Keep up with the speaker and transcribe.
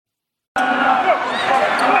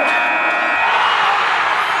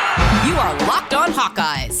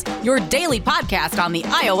your daily podcast on the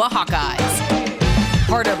Iowa Hawkeyes.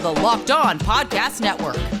 Part of the Locked On Podcast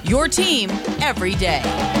Network, your team every day.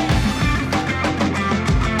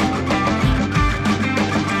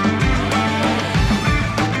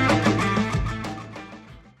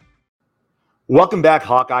 Welcome back,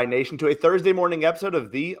 Hawkeye Nation, to a Thursday morning episode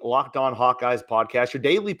of the Locked On Hawkeyes podcast, your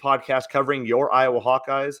daily podcast covering your Iowa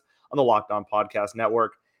Hawkeyes on the Locked On Podcast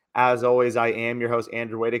Network. As always, I am your host,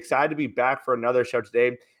 Andrew Wade. Excited to be back for another show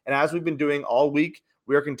today. And as we've been doing all week,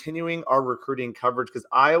 we are continuing our recruiting coverage because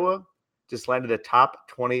Iowa just landed a top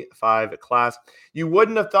 25 class. You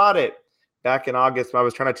wouldn't have thought it back in August when I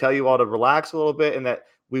was trying to tell you all to relax a little bit and that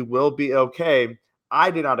we will be okay. I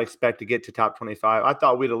did not expect to get to top 25. I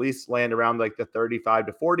thought we'd at least land around like the 35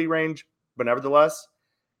 to 40 range. But nevertheless,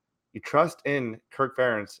 you trust in Kirk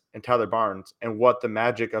Ferentz and Tyler Barnes and what the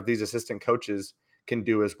magic of these assistant coaches can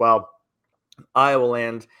do as well. Iowa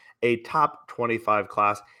lands a top 25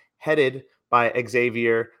 class headed by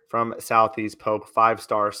Xavier from Southeast Pope,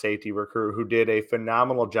 5-star safety recruit who did a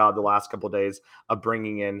phenomenal job the last couple of days of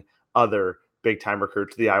bringing in other big-time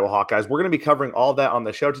recruit to the Iowa Hawkeyes. We're going to be covering all that on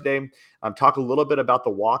the show today. Talk a little bit about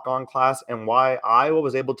the walk-on class and why Iowa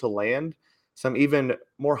was able to land some even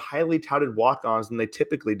more highly touted walk-ons than they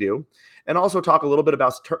typically do. And also talk a little bit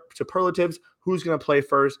about superlatives, who's going to play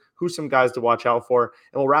first, who's some guys to watch out for.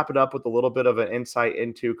 And we'll wrap it up with a little bit of an insight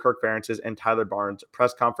into Kirk Ferentz's and Tyler Barnes'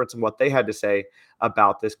 press conference and what they had to say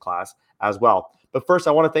about this class as well. But first,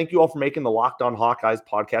 I want to thank you all for making the Locked On Hawkeyes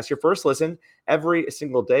podcast your first listen every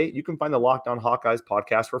single day. You can find the Locked On Hawkeyes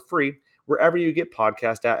podcast for free wherever you get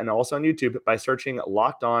podcasts at, and also on YouTube by searching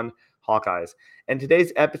Locked On Hawkeyes. And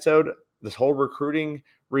today's episode, this whole recruiting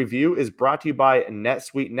review, is brought to you by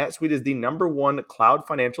NetSuite. NetSuite is the #1 cloud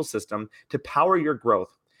financial system to power your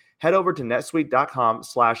growth. Head over to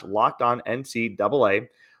netsuite.com/LockedOnNCAA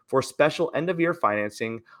for special end-of-year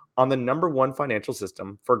financing on the #1 financial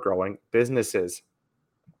system for growing businesses.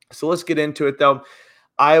 So let's get into it, though.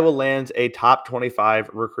 Iowa lands a top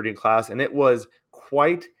 25 recruiting class, and it was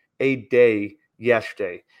quite a day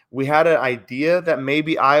yesterday. We had an idea that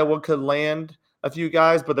maybe Iowa could land a few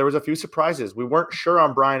guys, but there was a few surprises. We weren't sure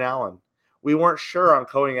on Brian Allen. We weren't sure on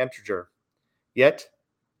Cohen Ettinger. Yet,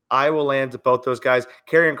 Iowa lands both those guys.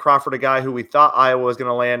 Karrion Crawford, a guy who we thought Iowa was going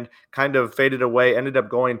to land, kind of faded away, ended up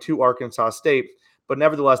going to Arkansas State. But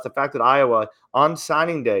nevertheless, the fact that Iowa, on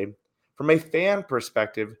signing day, from a fan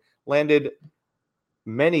perspective, landed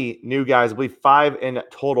many new guys, I believe 5 in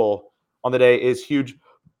total on the day, is huge.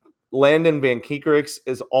 Landon Van Keekerix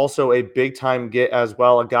is also a big-time get as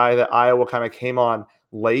well, a guy that Iowa kind of came on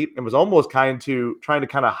late and was almost trying to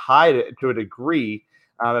hide it to a degree.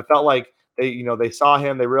 It felt like they saw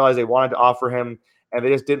him, they realized they wanted to offer him, and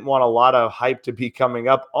they just didn't want a lot of hype to be coming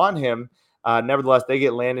up on him. Nevertheless, they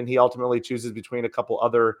get Landon. He ultimately chooses between a couple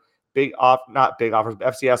other not big offers, but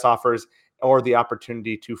FCS offers, or the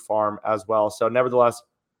opportunity to farm as well. So nevertheless,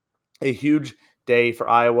 a huge day for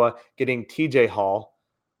Iowa, getting TJ Hall,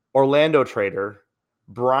 Orlando Trader,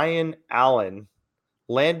 Brian Allen,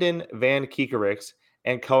 Landon Van Keekerix,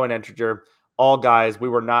 and Cohen Ettinger, all guys we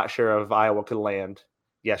were not sure if Iowa could land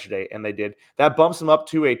yesterday, and they did. That bumps them up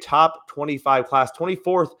to a top 25 class,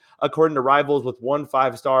 24th according to Rivals, with 1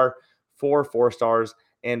 5-star, 4 4-stars,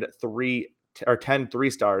 and 10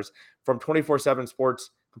 3-stars. From 24/7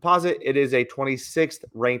 Sports Composite, it is a 26th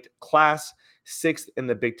ranked class, 6th in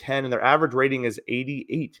the Big Ten, and their average rating is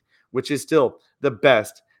 88, which is still the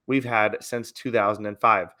best we've had since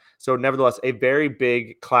 2005. So nevertheless, a very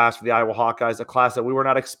big class for the Iowa Hawkeyes, a class that we were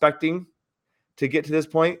not expecting to get to this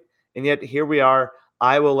point, and yet here we are.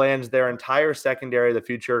 Iowa lands their entire secondary of the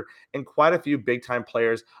future and quite a few big-time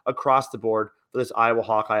players across the board for this Iowa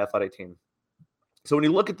Hawkeye athletic team. So when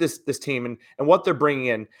you look at this team and what they're bringing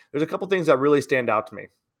in, there's a couple things that really stand out to me.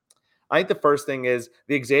 I think the first thing is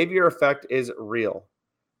the Xavier effect is real,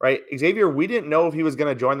 right? Xavier, we didn't know if he was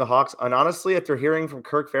going to join the Hawks. And honestly, after hearing from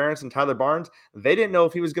Kirk Ferentz and Tyler Barnes, they didn't know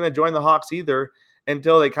if he was going to join the Hawks either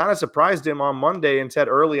until they kind of surprised him on Monday and said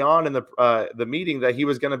early on in the meeting that he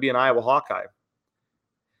was going to be an Iowa Hawkeye.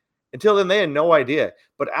 Until then, they had no idea.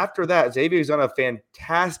 But after that, Xavier's done a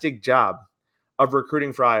fantastic job of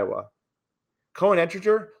recruiting for Iowa. Cohen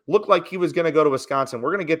Ettinger looked like he was going to go to Wisconsin.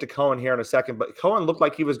 We're going to get to Cohen here in a second, but Cohen looked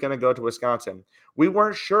like he was going to go to Wisconsin. We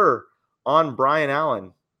weren't sure on Brian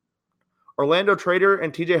Allen. Orlando Trader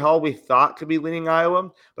and TJ Hall we thought could be leaning Iowa,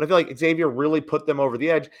 but I feel like Xavier really put them over the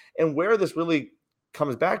edge. And where this really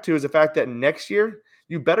comes back to is the fact that next year,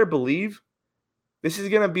 you better believe this is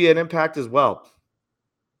going to be an impact as well.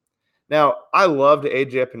 Now, I loved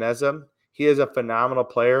AJ Epineza. He is a phenomenal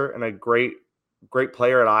player and a great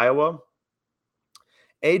player at Iowa.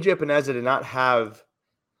 AJ Epineza did not have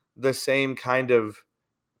the same kind of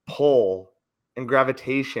pull and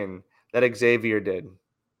gravitation that Xavier did.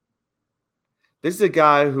 This is a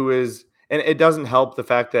guy who is, and it doesn't help the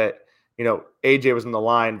fact that, AJ was in the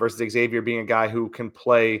line versus Xavier being a guy who can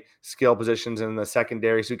play skill positions in the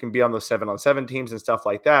secondary, so he can be on those 7-on-7 teams and stuff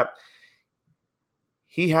like that.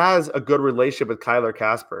 He has a good relationship with Kyler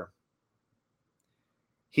Casper.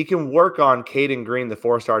 He can work on Caden Green, the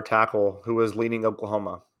 4-star tackle who was leading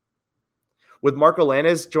Oklahoma. With Marco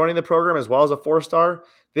Lanez joining the program as well as a 4-star,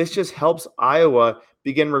 this just helps Iowa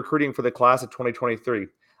begin recruiting for the class of 2023.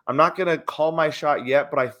 I'm not going to call my shot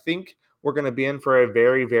yet, but I think we're going to be in for a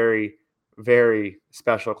very, very, very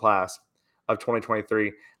special class of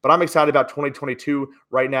 2023. But I'm excited about 2022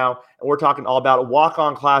 right now, and we're talking all about a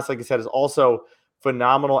walk-on class, like I said, is also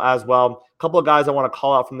phenomenal as well. A couple of guys I want to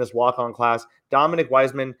call out from this walk-on class. Dominic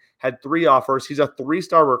Wiseman had 3 offers. He's a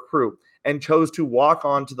 3-star recruit and chose to walk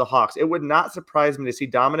on to the Hawks. It would not surprise me to see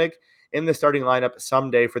Dominic in the starting lineup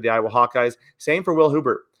someday for the Iowa Hawkeyes. Same for Will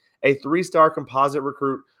Hubert, a 3-star composite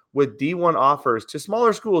recruit with D1 offers to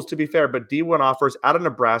smaller schools, to be fair, but D1 offers out of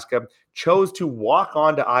Nebraska, chose to walk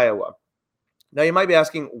on to Iowa. Now, you might be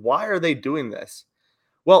asking, why are they doing this?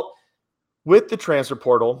 Well, with the transfer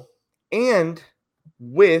portal and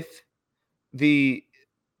with the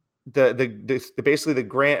basically the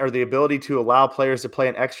grant or the ability to allow players to play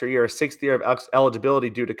an extra year, a 6th year of eligibility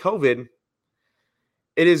due to COVID,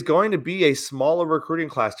 it is going to be a smaller recruiting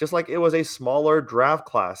class, just like it was a smaller draft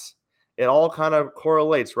class. It all kind of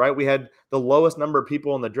correlates, right? We had the lowest number of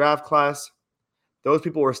people in the draft class. Those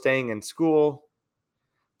people were staying in school.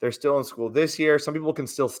 They're still in school this year. Some people can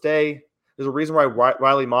still stay. There's a reason why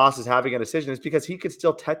Riley Moss is having a decision. It's because he could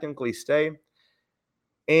still technically stay.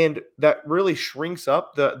 And that really shrinks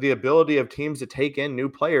up the ability of teams to take in new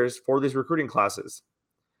players for these recruiting classes.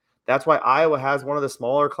 That's why Iowa has one of the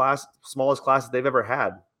smallest classes they've ever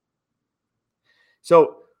had.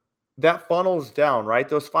 So that funnels down, right?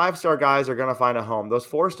 Those 5-star guys are going to find a home. Those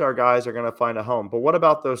 4-star guys are going to find a home. But what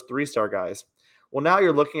about those 3-star guys? Well, now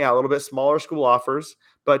you're looking at a little bit smaller school offers,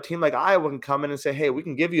 but a team like Iowa can come in and say, hey, we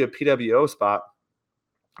can give you a PWO spot,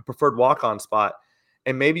 a preferred walk-on spot,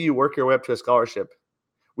 and maybe you work your way up to a scholarship.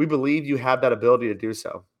 We believe you have that ability to do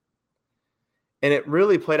so. And it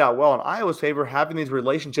really played out well in Iowa's favor, having these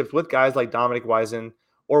relationships with guys like Dominic Wiseman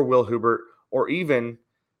or Will Hubert, or even,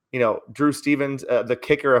 Drew Stevens, the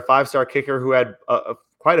kicker, a 5-star kicker who had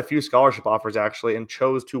quite a few scholarship offers actually, and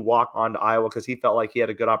chose to walk on to Iowa because he felt like he had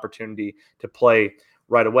a good opportunity to play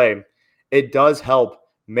right away. It does help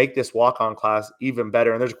make this walk-on class even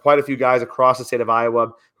better. And there's quite a few guys across the state of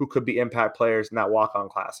Iowa who could be impact players in that walk-on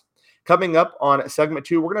class. Coming up on segment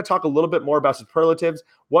 2, we're going to talk a little bit more about superlatives.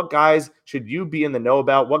 What guys should you be in the know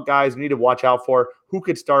about? What guys you need to watch out for? Who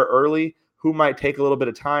could start early? Who might take a little bit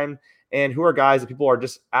of time? And who are guys that people are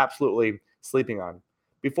just absolutely sleeping on?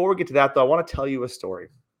 Before we get to that, though, I want to tell you a story.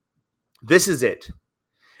 This is it.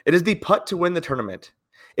 It is the putt to win the tournament.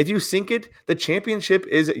 If you sink it, the championship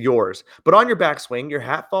is yours. But on your backswing, your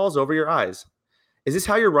hat falls over your eyes. Is this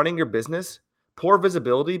how you're running your business? Poor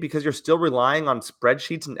visibility because you're still relying on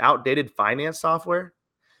spreadsheets and outdated finance software?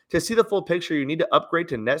 To see the full picture, you need to upgrade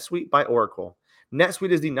to NetSuite by Oracle.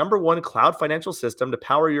 NetSuite is the #1 cloud financial system to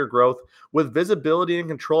power your growth with visibility and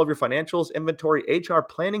control of your financials, inventory, HR,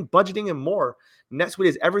 planning, budgeting, and more. NetSuite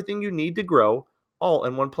is everything you need to grow all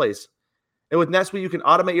in one place. And with NetSuite, you can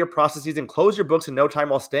automate your processes and close your books in no time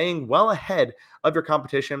while staying well ahead of your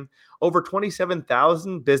competition. Over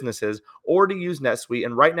 27,000 businesses already use NetSuite,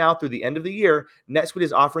 and right now through the end of the year, NetSuite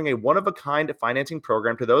is offering a one-of-a-kind financing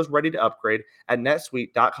program to those ready to upgrade at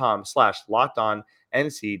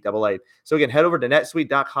netsuite.com/LockedOnNCAA. So again, head over to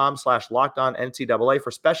netsuite.com/LockedOnNCAA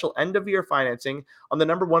for special end-of-year financing on the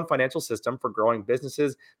 #1 financial system for growing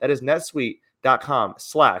businesses. That is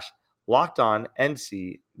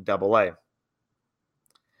netsuite.com/LockedOnNCAA.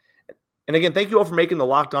 And again, thank you all for making the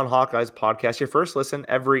Locked On Hawkeyes podcast your first listen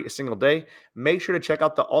every single day. Make sure to check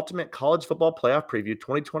out the Ultimate College Football Playoff Preview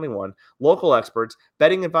 2021, local experts,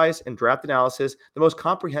 betting advice, and draft analysis. The most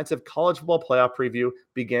comprehensive college football playoff preview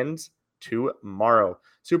begins tomorrow.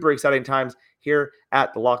 Super exciting times here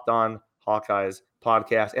at the Locked On Hawkeyes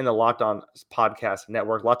podcast and the Locked On Podcast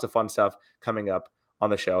Network. Lots of fun stuff coming up on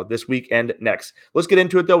the show this week and next. Let's get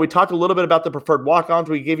into it, though. We talked a little bit about the preferred walk-ons.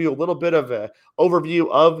 We gave you a little bit of an overview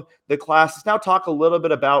of the class. Let's now talk a little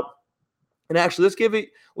bit about, and actually, let's give you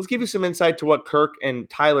some insight to what Kirk and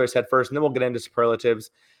Tyler said first, and then we'll get into superlatives.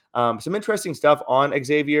 Some interesting stuff on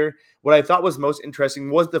Xavier. What I thought was most interesting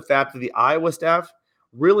was the fact that the Iowa staff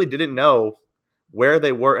really didn't know where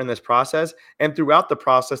they were in this process, and throughout the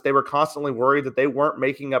process, they were constantly worried that they weren't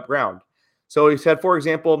making up ground. So he said, for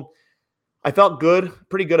example, I felt good,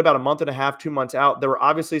 pretty good about a month and a half, 2 months out. There were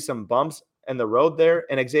obviously some bumps in the road there,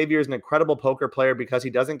 and Xavier is an incredible poker player because he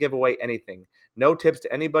doesn't give away anything. No tips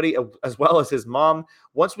to anybody, as well as his mom.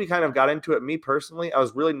 Once we kind of got into it, me personally, I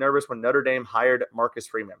was really nervous when Notre Dame hired Marcus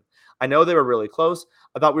Freeman. I know they were really close.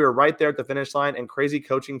 I thought we were right there at the finish line, and crazy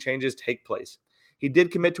coaching changes take place. He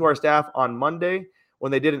did commit to our staff on Monday.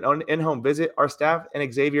 When they did an in-home visit, our staff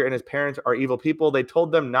and Xavier and his parents are evil people. They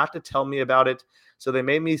told them not to tell me about it, so they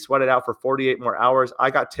made me sweat it out for 48 more hours. I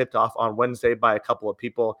got tipped off on Wednesday by a couple of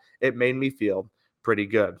people. It made me feel pretty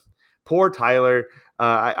good. Poor Tyler.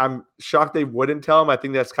 I'm shocked they wouldn't tell him. I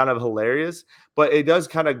think that's kind of hilarious, but it does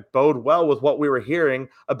kind of bode well with what we were hearing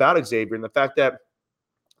about Xavier and the fact that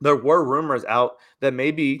there were rumors out that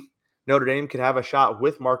maybe Notre Dame could have a shot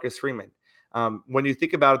with Marcus Freeman. When you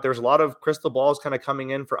think about it, there's a lot of crystal balls kind of coming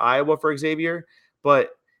in for Iowa for Xavier,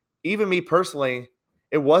 but even me personally,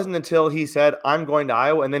 it wasn't until he said, I'm going to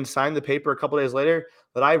Iowa, and then signed the paper a couple days later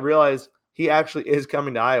that I realized he actually is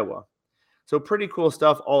coming to Iowa. So pretty cool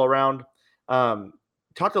stuff all around.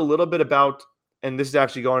 Talked a little bit about, and this is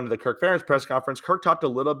actually going to the Kirk Ferentz press conference. Kirk talked a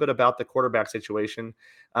little bit about the quarterback situation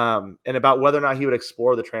and about whether or not he would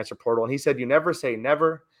explore the transfer portal. And he said, you never say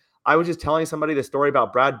never. I was just telling somebody the story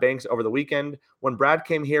about Brad Banks over the weekend. When Brad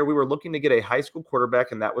came here, we were looking to get a high school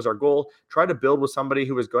quarterback, and that was our goal. Try to build with somebody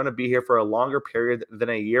who was going to be here for a longer period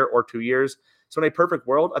than a year or 2 years. So in a perfect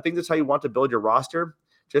world, I think that's how you want to build your roster,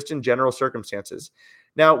 just in general circumstances.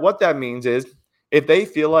 Now, what that means is if they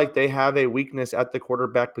feel like they have a weakness at the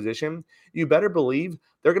quarterback position, you better believe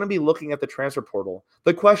they're going to be looking at the transfer portal.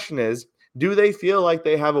 The question is, do they feel like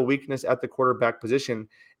they have a weakness at the quarterback position?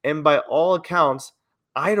 And by all accounts,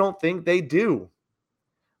 I don't think they do.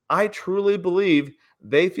 I truly believe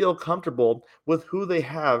they feel comfortable with who they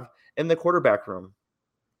have in the quarterback room.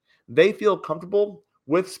 They feel comfortable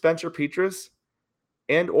with Spencer Petras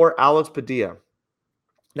and or Alex Padilla.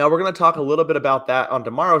 Now, we're going to talk a little bit about that on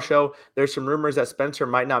tomorrow's show. There's some rumors that Spencer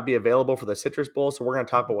might not be available for the Citrus Bowl, so we're going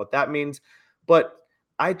to talk about what that means. But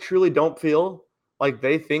I truly don't feel like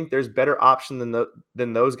they think there's better option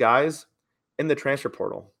than those guys in the transfer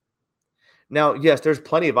portal. Now, yes, there's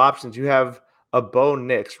plenty of options. You have a Bo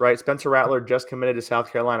Nix, right? Spencer Rattler just committed to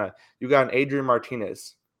South Carolina. You got an Adrian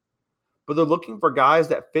Martinez. But they're looking for guys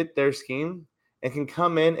that fit their scheme and can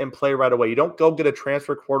come in and play right away. You don't go get a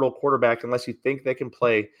transfer portal quarterback unless you think they can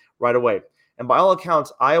play right away. And by all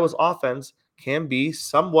accounts, Iowa's offense can be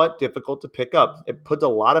somewhat difficult to pick up. It puts a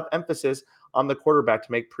lot of emphasis on the quarterback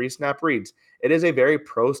to make pre-snap reads. It is a very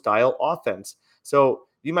pro-style offense. So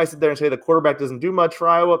you might sit there and say the quarterback doesn't do much for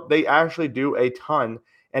Iowa. They actually do a ton,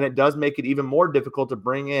 and it does make it even more difficult to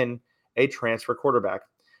bring in a transfer quarterback.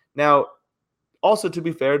 Now, also to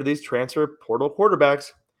be fair to these transfer portal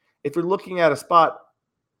quarterbacks, if you're looking at a spot,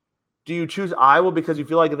 do you choose Iowa because you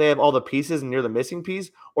feel like they have all the pieces and you're the missing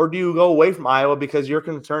piece, or do you go away from Iowa because you're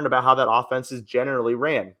concerned about how that offense is generally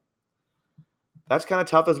ran? That's kind of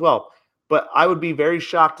tough as well. But I would be very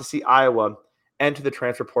shocked to see Iowa enter the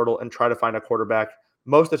transfer portal and try to find a quarterback.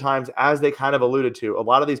 Most of the times, as they kind of alluded to, a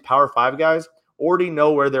lot of these Power 5 guys already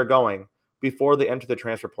know where they're going before they enter the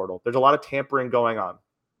transfer portal. There's a lot of tampering going on.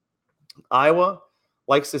 Iowa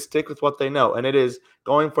likes to stick with what they know, and it is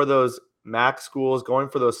going for those MAC schools, going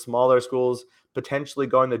for those smaller schools, potentially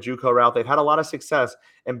going the JUCO route. They've had a lot of success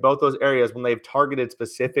in both those areas when they've targeted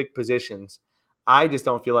specific positions. I just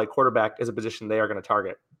don't feel like quarterback is a position they are going to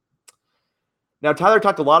target. Now, Tyler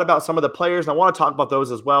talked a lot about some of the players, and I want to talk about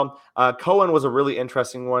those as well. Cohen was a really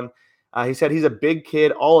interesting one. He said he's a big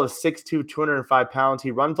kid, all of 6'2", 205 pounds. He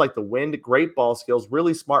runs like the wind, great ball skills,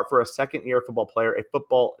 really smart for a second-year football player, a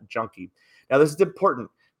football junkie. Now, this is important.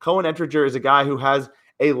 Cohen Entringer is a guy who has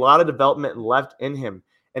a lot of development left in him,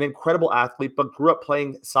 an incredible athlete, but grew up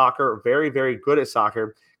playing soccer, very, very good at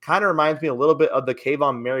soccer. Kind of reminds me a little bit of the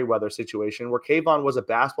Kayvon Merriweather situation, where Kayvon was a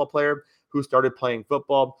basketball player who started playing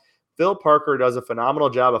football. Phil Parker does a phenomenal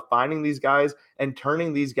job of finding these guys and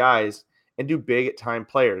turning these guys into big-time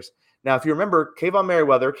players. Now, if you remember, Kayvon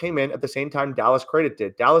Merriweather came in at the same time Dallas Cradith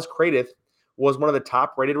did. Dallas Cradith was one of the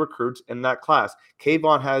top-rated recruits in that class.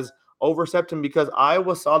 Kayvon has overstepped him because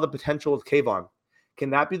Iowa saw the potential of Kayvon. Can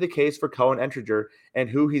that be the case for Cohen Entringer and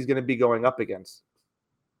who he's going to be going up against?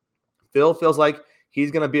 Phil feels like he's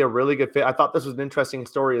going to be a really good fit. I thought this was an interesting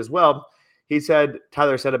story as well.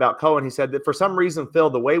 Tyler said about Cohen, he said that for some reason, Phil,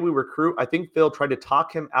 the way we recruit, I think Phil tried to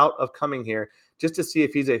talk him out of coming here just to see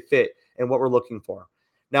if he's a fit and what we're looking for.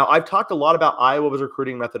 Now, I've talked a lot about Iowa's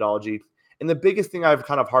recruiting methodology, and the biggest thing I've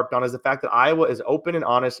kind of harped on is the fact that Iowa is open and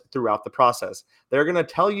honest throughout the process. They're going to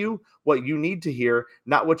tell you what you need to hear,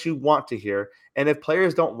 not what you want to hear. And if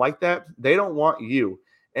players don't like that, they don't want you.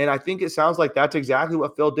 And I think it sounds like that's exactly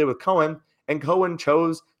what Phil did with Cohen, and Cohen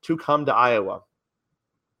chose to come to Iowa.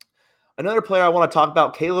 Another player I want to talk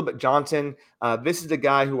about, Caleb Johnson. This is a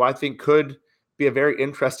guy who I think could be a very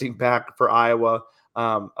interesting back for Iowa,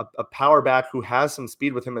 a power back who has some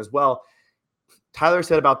speed with him as well. Tyler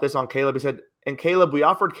said about this on Caleb. He said, and Caleb, we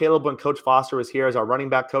offered Caleb when Coach Foster was here as our running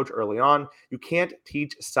back coach early on. You can't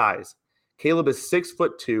teach size. Caleb is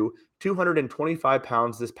 6'2", 225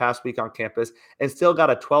 pounds this past week on campus, and still got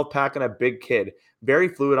a 12-pack and a big kid. Very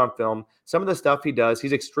fluid on film. Some of the stuff he does,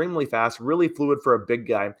 he's extremely fast, really fluid for a big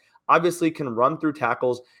guy. Obviously can run through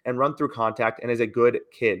tackles and run through contact and is a good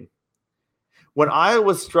kid. When Iowa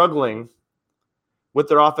was struggling with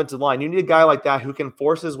their offensive line, you need a guy like that who can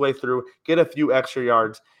force his way through, get a few extra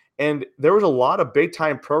yards. And there was a lot of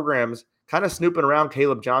big-time programs kind of snooping around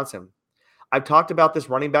Caleb Johnson. I've talked about this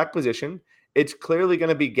running back position. It's clearly going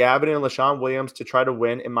to be Gavin and LaShawn Williams to try to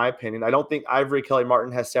win, in my opinion. I don't think Ivory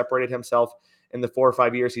Kelly-Martin has separated himself in the 4 or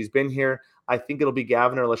 5 years he's been here. I think it'll be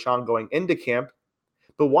Gavin or LaShawn going into camp.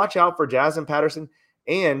 But watch out for Jason Patterson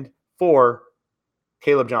and for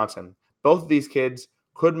Caleb Johnson. Both of these kids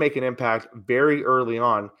could make an impact very early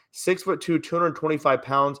on. 6'2", 225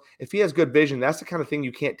 pounds. If he has good vision, that's the kind of thing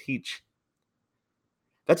you can't teach.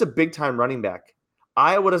 That's a big-time running back.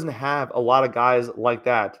 Iowa doesn't have a lot of guys like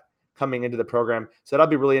that coming into the program, so that'll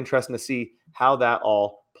be really interesting to see how that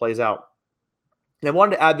all plays out. And I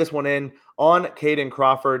wanted to add this one in on Caden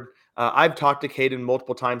Crawford. I've talked to Caden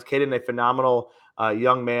multiple times. Caden, a phenomenal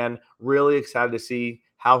young man. Really excited to see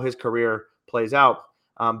how his career plays out.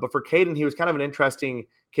 But for Caden, he was kind of an interesting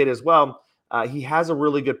kid as well. He has a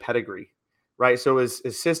really good pedigree, right? So his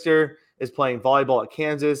sister is playing volleyball at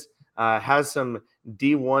Kansas, has some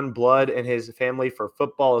D1 blood in his family for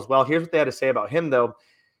football as well. Here's what they had to say about him, though.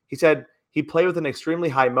 He said he played with an extremely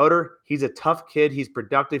high motor. He's a tough kid. He's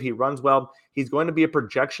productive. He runs well. He's going to be a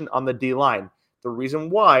projection on the D-line. The reason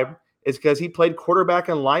why is because he played quarterback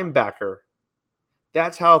and linebacker.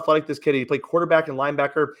 That's how athletic this kid is. He played quarterback and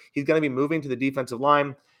linebacker. He's going to be moving to the defensive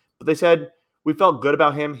line. But they said, we felt good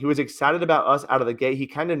about him. He was excited about us out of the gate. He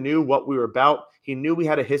kind of knew what we were about. He knew we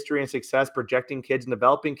had a history and success projecting kids and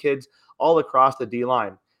developing kids all across the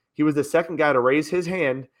D-line. He was the second guy to raise his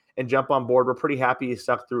hand and jump on board. We're pretty happy he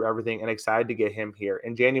stuck through everything and excited to get him here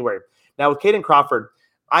in January. Now, with Caden Crawford,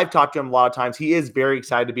 I've talked to him a lot of times. He is very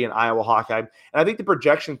excited to be an Iowa Hawkeye. And I think the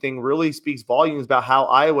projection thing really speaks volumes about how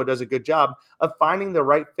Iowa does a good job of finding the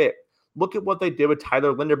right fit. Look at what they did with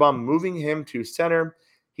Tyler Linderbaum, moving him to center.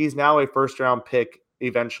 He's now a first-round pick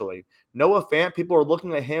eventually. Noah Fant, people are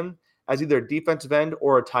looking at him as either a defensive end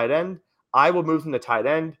or a tight end. Iowa moves him to tight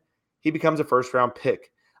end. He becomes a first-round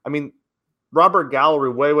pick. I mean, Robert Gallery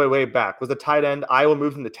way back was a tight end. Iowa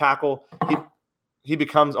moves him to tackle. He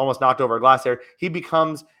becomes, almost knocked over a glass there, he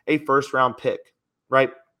becomes a first-round pick,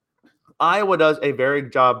 right? Iowa does a very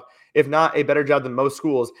good job, if not a better job than most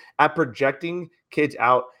schools, at projecting kids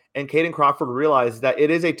out. And Caden Crawford realized that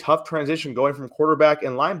it is a tough transition going from quarterback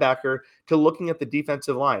and linebacker to looking at the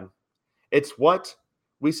defensive line. It's what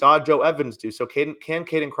we saw Joe Evans do. So can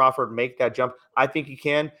Caden Crawford make that jump? I think he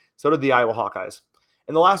can. So did the Iowa Hawkeyes.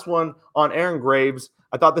 And the last one on Aaron Graves,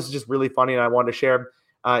 I thought this is just really funny and I wanted to share.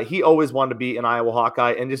 He always wanted to be an Iowa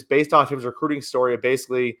Hawkeye. And just based off his recruiting story,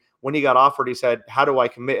 basically when he got offered, he said, how do I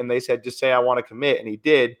commit? And they said, just say I want to commit. And he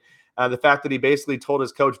did. The fact that he basically told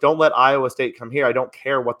his coach, don't let Iowa State come here. I don't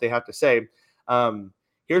care what they have to say.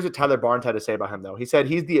 Here's what Tyler Barnes had to say about him, though. He said,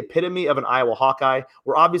 he's the epitome of an Iowa Hawkeye.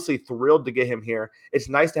 We're obviously thrilled to get him here. It's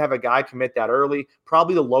nice to have a guy commit that early,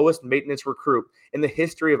 probably the lowest maintenance recruit in the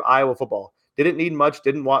history of Iowa football. Didn't need much,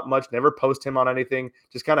 didn't want much, never post him on anything,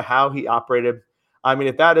 just kind of how he operated. I mean,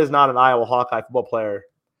 if that is not an Iowa Hawkeye football player,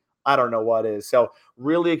 I don't know what is. So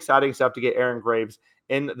really exciting stuff to get Aaron Graves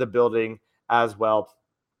in the building as well.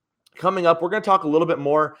 Coming up, we're going to talk a little bit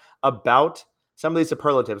more about some of these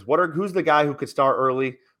superlatives. Who's the guy who could start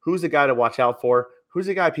early? Who's the guy to watch out for? Who's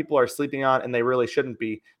the guy people are sleeping on and they really shouldn't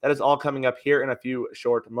be? That is all coming up here in a few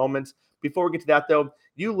short moments. Before we get to that, though,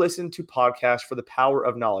 you listen to podcasts for the power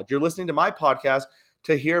of knowledge. You're listening to my podcast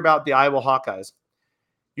to hear about the Iowa Hawkeyes.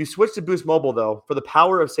 You switch to Boost Mobile, though, for the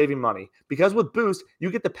power of saving money. Because with Boost, you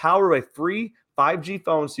get the power of a free 5G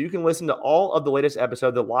phone so you can listen to all of the latest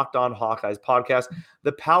episodes of the Locked On Hawkeyes podcast.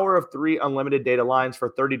 The power of 3 unlimited data lines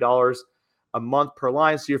for $30 a month per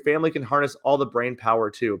line so your family can harness all the brain power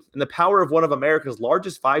too. And the power of one of America's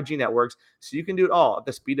largest 5G networks so you can do it all at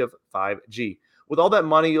the speed of 5G. With all that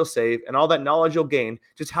money you'll save and all that knowledge you'll gain,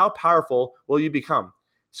 just how powerful will you become?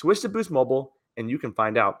 Switch to Boost Mobile and you can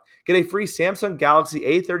find out. Get a free Samsung Galaxy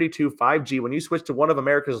A32 5G when you switch to one of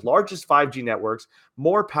America's largest 5G networks.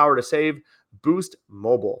 More power to save. Boost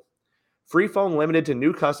Mobile. Free phone limited to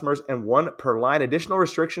new customers and one per line. Additional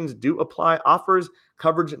restrictions do apply. Offers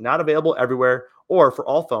coverage not available everywhere or for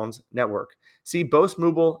all phones network. See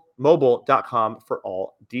boastmobile.com for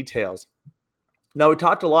all details. Now, we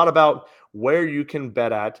talked a lot about where you can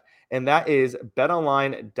bet at, and that is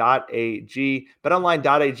betonline.ag.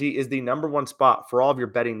 Betonline.ag is the number one spot for all of your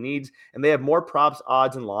betting needs, and they have more props,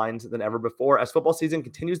 odds, and lines than ever before as football season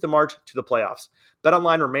continues to march to the playoffs.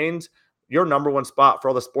 BetOnline remains your number one spot for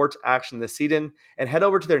all the sports action this season, and head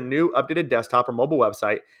over to their new updated desktop or mobile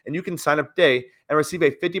website, and you can sign up today and receive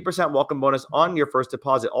a 50% welcome bonus on your first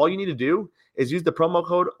deposit. All you need to do is use the promo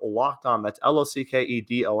code LOCKEDON, that's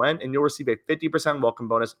LOCKEDON, and you'll receive a 50% welcome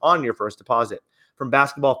bonus on your first deposit. From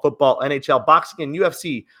basketball, football, NHL, boxing, and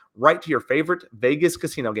UFC, right to your favorite Vegas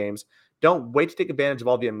casino games. Don't wait to take advantage of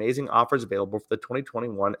all the amazing offers available for the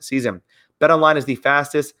 2021 season. BetOnline is the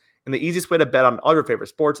fastest and the easiest way to bet on all your favorite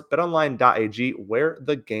sports. BetOnline.ag, where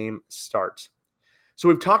the game starts. So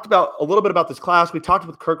we've talked about a little bit about this class. We talked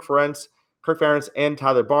with Kirk Ferentz and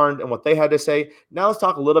Tyler Barnes and what they had to say. Now let's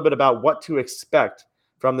talk a little bit about what to expect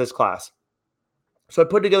from this class. So I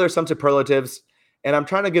put together some superlatives, and I'm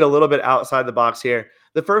trying to get a little bit outside the box here.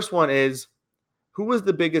 The first one is, who was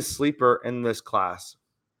the biggest sleeper in this class?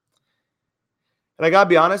 And I got to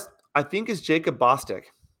be honest, I think it's Jacob Bostic.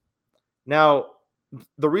 Now,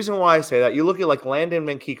 the reason why I say that, you look at like Landon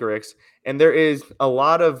Van Keekerix, and there is a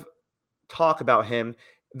lot of talk about him.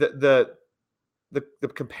 The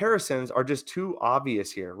comparisons are just too obvious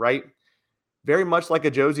here, right? Very much like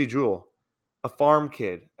a Josie Jewell, a farm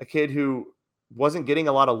kid, a kid who wasn't getting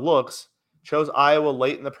a lot of looks, chose Iowa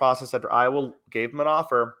late in the process after Iowa gave him an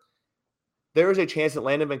offer. There is a chance that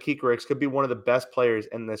Landon Van Keekerix could be one of the best players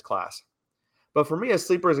in this class. But for me, a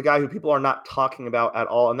sleeper is a guy who people are not talking about at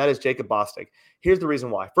all, and that is Jacob Bostic. Here's the reason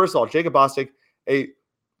why. First of all, Jacob Bostic, a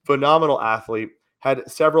phenomenal athlete, had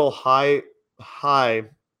several high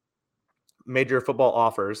major football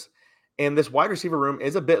offers, and this wide receiver room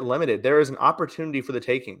is a bit limited. There is an opportunity for the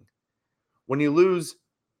taking. When you lose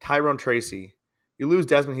Tyrone Tracy, you lose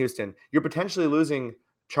Desmond Houston, you're potentially losing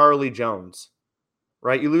Charlie Jones,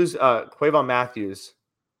 right? You lose Quavon Matthews.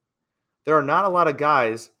 There are not a lot of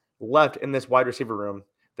guys left in this wide receiver room.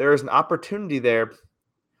 There is an opportunity there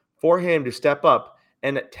for him to step up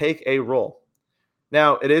and take a role.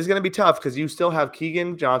 Now, it is going to be tough because you still have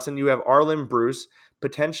Keegan Johnson, you have Arlen Bruce,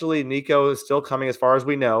 potentially Nico is still coming as far as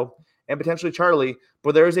we know, and potentially Charlie,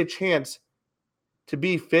 but there is a chance to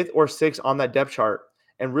be 5th or 6th on that depth chart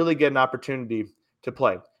and really get an opportunity to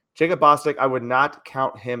play. Jacob Bostic, I would not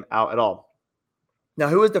count him out at all. Now,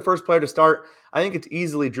 who is the first player to start? I think it's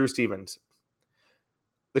easily Drew Stevens.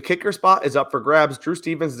 The kicker spot is up for grabs. Drew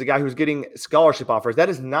Stevens is the guy who's getting scholarship offers. That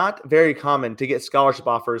is not very common to get scholarship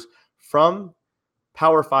offers from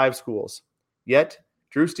Power 5 schools. Yet,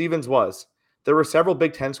 Drew Stevens was. There were several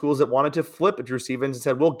Big Ten schools that wanted to flip Drew Stevens and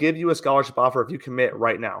said, we'll give you a scholarship offer if you commit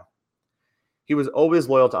right now. He was always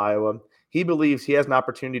loyal to Iowa. He believes he has an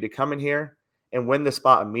opportunity to come in here and win the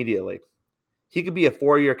spot immediately. He could be a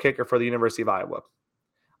 4-year kicker for the University of Iowa.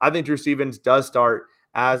 I think Drew Stevens does start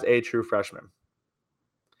as a true freshman.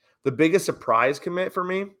 The biggest surprise commit for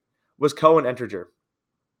me was Cohen Entringer.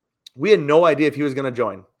 We had no idea if he was going to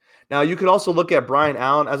join. Now, you could also look at Brian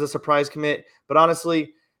Allen as a surprise commit, but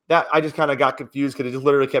honestly, that I just kind of got confused because it just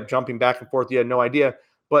literally kept jumping back and forth. You had no idea.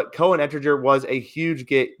 But Cohen Entringer was a huge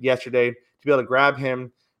get yesterday to be able to grab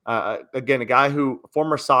him. Again, a guy who,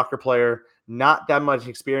 former soccer player, not that much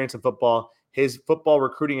experience in football. His football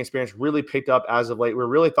recruiting experience really picked up as of late. We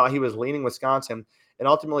really thought he was leaning Wisconsin and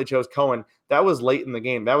ultimately chose Cohen. That was late in the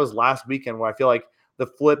game. That was last weekend where I feel like the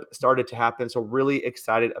flip started to happen. So really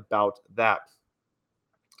excited about that.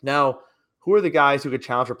 Now, who are the guys who could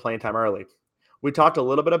challenge for playing time early? We talked a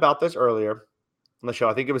little bit about this earlier on the show.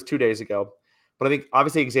 I think it was 2 days ago. But I think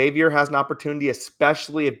obviously Xavier has an opportunity,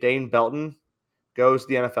 especially if Dane Belton goes to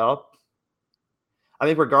the NFL. I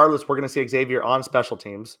think regardless, we're going to see Xavier on special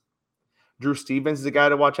teams. Drew Stevens is a guy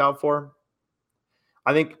to watch out for.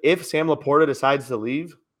 I think if Sam Laporta decides to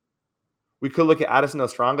leave, we could look at Addison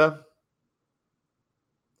Ostrenga.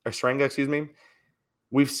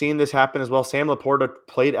 We've seen this happen as well. Sam Laporta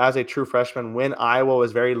played as a true freshman when Iowa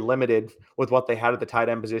was very limited with what they had at the tight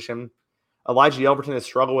end position. Elijah Yelverton has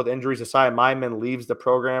struggled with injuries. Josiah Myman leaves the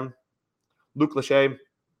program. Luke Lachey,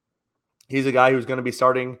 he's a guy who's going to be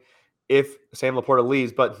starting if Sam Laporta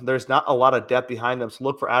leaves, but there's not a lot of depth behind them. So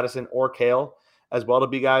look for Addison or Kale as well to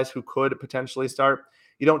be guys who could potentially start.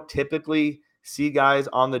 You don't typically see guys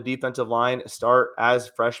on the defensive line start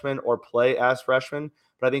as freshmen or play as freshmen,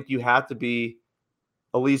 but I think you have to be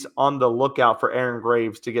at least on the lookout for Aaron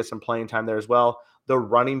Graves to get some playing time there as well. The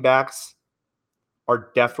running backs are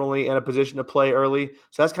definitely in a position to play early.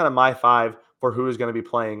 So that's kind of my 5 for who is going to be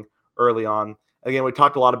playing early on. Again, we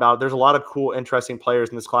talked a lot about there's a lot of cool, interesting players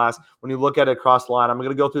in this class. When you look at it across the line, I'm going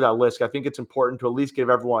to go through that list. I think it's important to at least give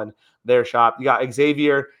everyone their shot. You got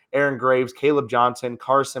Xavier, Aaron Graves, Caleb Johnson,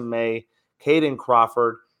 Carson May, Caden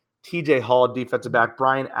Crawford, TJ Hall, defensive back,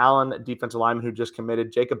 Brian Allen, defensive lineman who just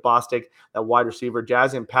committed, Jacob Bostic, that wide receiver,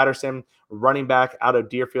 Jazian Patterson, running back out of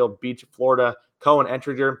Deerfield Beach, Florida, Cohen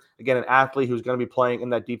Entriger, again, an athlete who's going to be playing in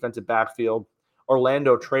that defensive backfield,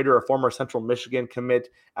 Orlando Trader, a former Central Michigan commit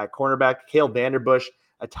at cornerback, Cale Vanderbush,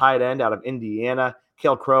 a tight end out of Indiana,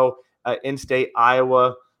 Cale Crow, in-state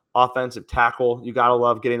Iowa offensive tackle. You got to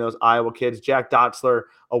love getting those Iowa kids. Jack Dotzler,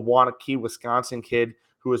 a Waunakee, Wisconsin kid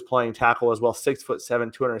who is playing tackle as well,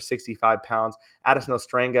 6'7", 265 pounds. Addison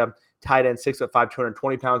Ostranga, tight end, 6'5",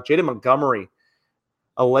 220 pounds. Jaden Montgomery,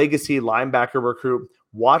 a legacy linebacker recruit.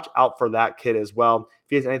 Watch out for that kid as well. If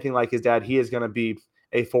he is anything like his dad, he is going to be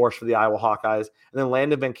a force for the Iowa Hawkeyes. And then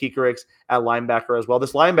Landon Van Kiekerix at linebacker as well.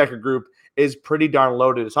 This linebacker group is pretty darn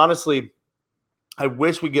loaded. It's honestly, I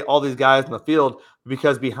wish we get all these guys in the field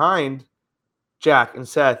because behind Jack and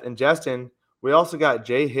Seth and Justin, we also got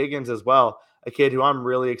Jay Higgins as well, a kid who I'm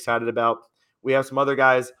really excited about. We have some other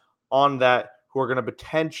guys on that who are going to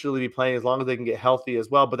potentially be playing as long as they can get healthy as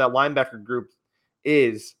well. But that linebacker group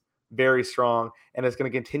is very strong, and it's going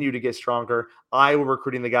to continue to get stronger. Iowa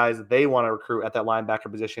recruiting the guys that they want to recruit at that linebacker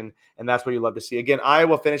position, and that's what you love to see. Again,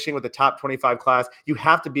 Iowa finishing with the top 25 class. You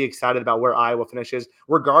have to be excited about where Iowa finishes,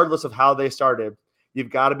 regardless of how they started.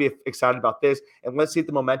 You've got to be excited about this, and let's see if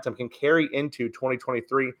the momentum can carry into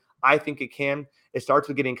 2023. I think it can. It starts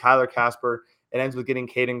with getting Kyler Casper. It ends with getting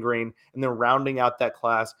Caden Green, and then rounding out that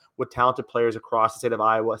class with talented players across the state of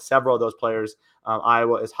Iowa. Several of those players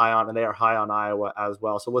Iowa is high on, and they are high on Iowa as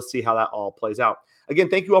well. So let's see how that all plays out. Again,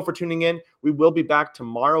 thank you all for tuning in. We will be back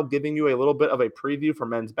tomorrow giving you a little bit of a preview for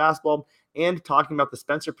men's basketball and talking about the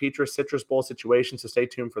Spencer Petras Citrus Bowl situation, so stay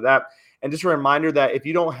tuned for that. And just a reminder that if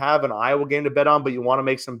you don't have an Iowa game to bet on, but you want to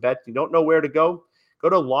make some bets, you don't know where to go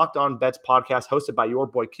to Locked On Bets podcast hosted by your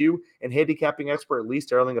boy Q and handicapping expert Lee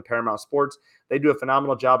Sterling of Paramount Sports. They do a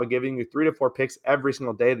phenomenal job of giving you 3 to 4 picks every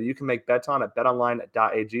single day that you can make bets on at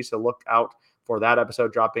betonline.ag. So look out for that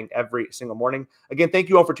episode dropping every single morning. Again, thank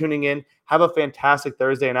you all for tuning in. Have a fantastic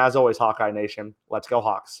Thursday. And as always, Hawkeye Nation, let's go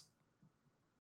Hawks.